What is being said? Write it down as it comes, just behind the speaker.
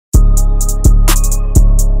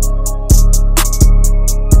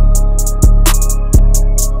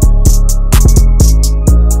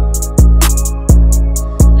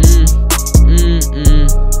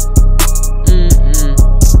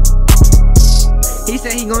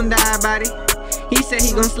said he gon' die about it. He said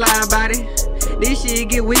he gon' slide about it. This shit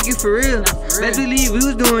get wicked for real. Best believe we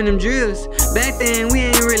was doing them drills. Back then we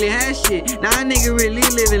ain't really had shit. Now a nigga really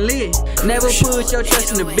living lit. Never put your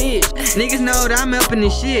trust in a bitch. Niggas know that I'm helping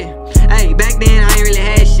this shit. Hey, back then I ain't really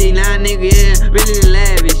had shit. Now nigga, yeah, really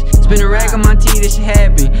lavish. Spin a rack on my teeth, this shit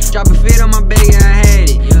happen. Drop a fit on my bag, I had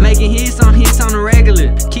it. Making hits on the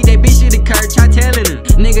regular. Keep that bitch to the curb, try telling her.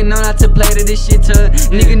 Nigga know not to play to this shit tough.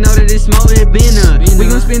 Nigga know that this smoke it been up. We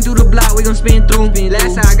gon' spin through the block, we gon' spin through.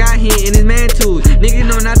 Last time I got hit in his man tools. Nigga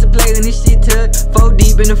know not to play when this shit tough. 4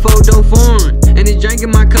 deep in the 4-door foreign. And this drink in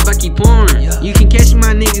my cup, I keep pouring. You can catch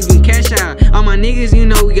my niggas, gon' cash out. All my niggas, you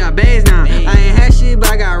know we got bags now. I ain't had shit, but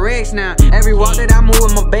I got racks now. Every walk that I move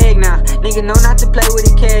with my bag now. Nigga know not to play with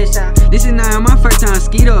the cash out. This is not my first time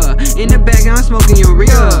skeeter. In the back, I'm smoking your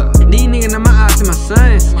real. These niggas know my eyes and my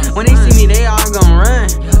sons. When they see me, they all gon' run.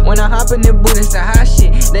 When I hop in the boot, it's the hot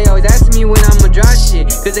shit. They always asking me when I'ma drop shit.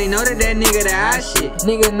 Cause they know that nigga the hot shit.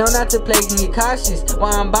 Niggas know not to play, can get cautious.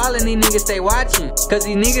 While I'm ballin', these niggas stay watching. Cause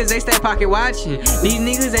these niggas, they stay pocket watching. These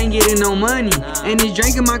niggas ain't getting no money. And this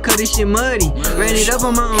drink in my cup, this shit muddy. Ran it up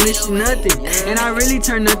on my own, this shit nothing. And I really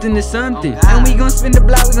turn nothing to something. And we gon' spin the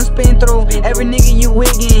block, we gon' spin through. Every nigga you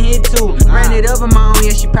with getting hit too. Ran it up on my own,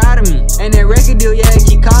 yeah, she proud of me. And that record deal, yeah,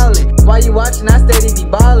 keep calling. While you watching, I steady be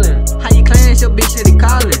ballin'. How you claim that your bitch steady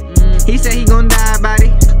callin'? He said he gon' die about it.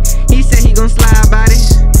 He said he gon' slide about it.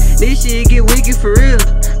 This shit get wicked for real.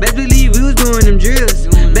 Best believe we was doing them drills.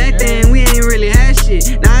 Back then we ain't really had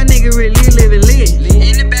shit. Now a nigga really living lit.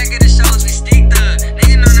 In the back